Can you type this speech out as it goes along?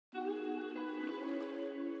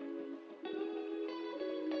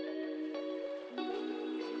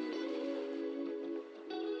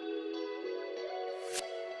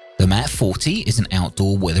MAT-40 is an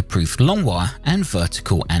outdoor weatherproof long wire and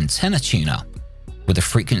vertical antenna tuner, with a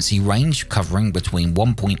frequency range covering between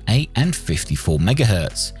 1.8 and 54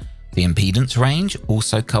 MHz. The impedance range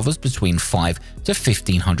also covers between 5 to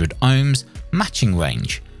 1500 ohms matching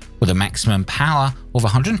range, with a maximum power of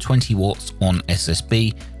 120 watts on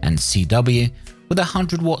SSB and CW, with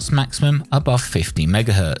 100 watts maximum above 50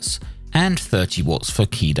 MHz and 30 watts for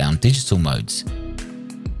key-down digital modes.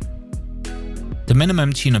 The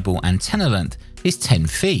minimum tunable antenna length is 10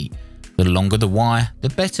 feet. The longer the wire, the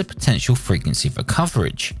better potential frequency for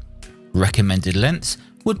coverage. Recommended lengths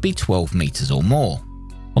would be 12 meters or more.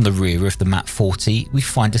 On the rear of the MAT-40, we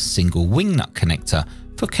find a single wing nut connector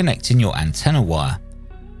for connecting your antenna wire.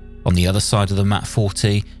 On the other side of the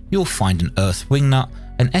MAT-40, you'll find an earth wing nut,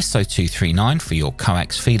 an SO239 for your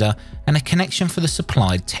coax feeder, and a connection for the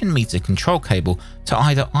supplied 10-meter control cable to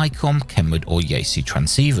either ICOM, Kenwood or Yaesu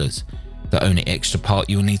transceivers. The only extra part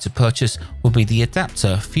you'll need to purchase will be the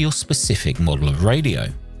adapter for your specific model of radio.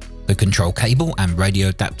 The control cable and radio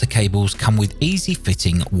adapter cables come with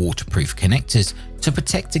easy-fitting waterproof connectors to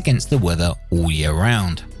protect against the weather all year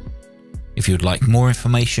round. If you'd like more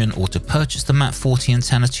information or to purchase the MAT-40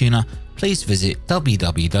 antenna tuner, please visit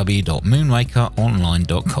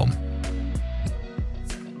www.moonrakeronline.com.